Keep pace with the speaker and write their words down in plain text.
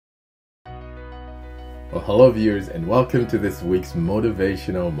Well, hello viewers, and welcome to this week's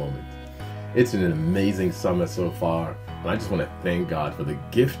Motivational Moment. It's been an amazing summer so far, and I just want to thank God for the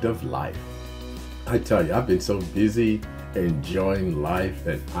gift of life. I tell you, I've been so busy enjoying life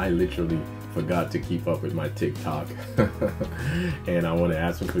that I literally forgot to keep up with my TikTok. And I want to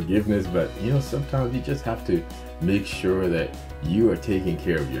ask for forgiveness, but sometimes you just have to make sure that you are taking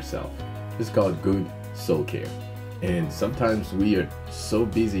care of yourself. It's called good soul care. And sometimes we are so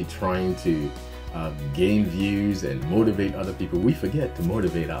busy trying to gain views and motivate other people, we forget to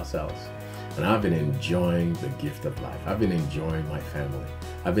motivate ourselves. And I've been enjoying the gift of life. I've been enjoying my family.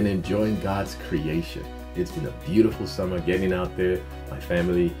 I've been enjoying God's creation. It's been a beautiful summer getting out there. My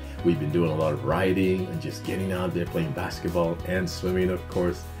family, we've been doing a lot of riding and just getting out there playing basketball and swimming, of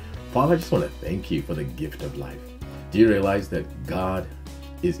course. Father, I just want to thank you for the gift of life. Do you realize that God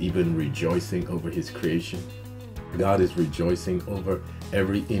is even rejoicing over his creation? God is rejoicing over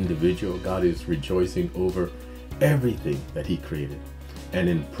every individual. God is rejoicing over everything that he created. And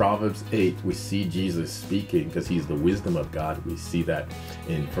in Proverbs 8, we see Jesus speaking because he's the wisdom of God. We see that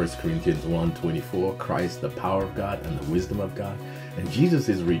in 1 Corinthians 1:24, Christ, the power of God and the wisdom of God. And Jesus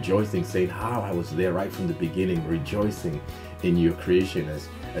is rejoicing, saying how I was there right from the beginning, rejoicing in your creation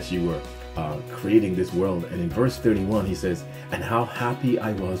as you were creating this world. And in verse 31 he says, and how happy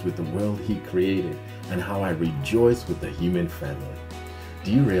I was with the world he created, and how I rejoiced with the human family.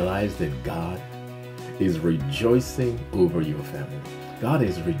 Do you realize that God is rejoicing over your family? God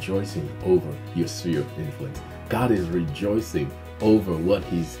is rejoicing over your sphere of influence. God is rejoicing over what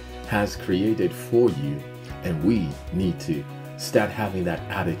he has created for you, and we need to start having that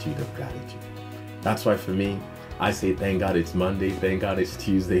attitude of gratitude. That's why for me, I say thank God it's Monday, thank God it's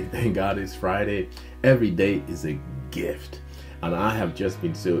Tuesday, thank God it's Friday. Every day is a gift. And I have just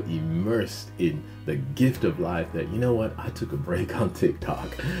been so immersed in the gift of life that, you know what, I took a break on TikTok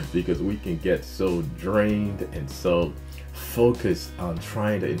because we can get so drained and so focused on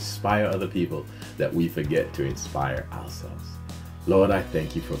trying to inspire other people that we forget to inspire ourselves. Lord, I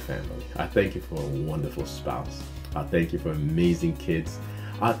thank you for family. I thank you for a wonderful spouse. I thank you for amazing kids.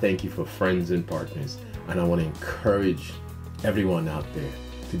 I thank you for friends and partners. And I want to encourage everyone out there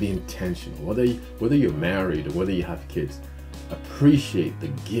to be intentional. Whether you're married or whether you have kids, appreciate the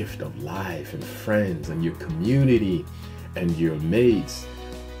gift of life and friends and your community and your mates.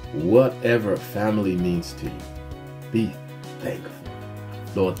 Whatever family means to you, be thankful.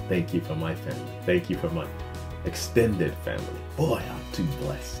 Lord, thank you for my family. Thank you for my extended family. Boy, I'm too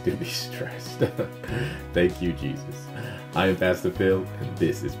blessed to be stressed. Thank you, Jesus. I am Pastor Phil, and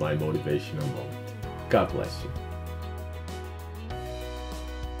this is my motivational moment. God bless you.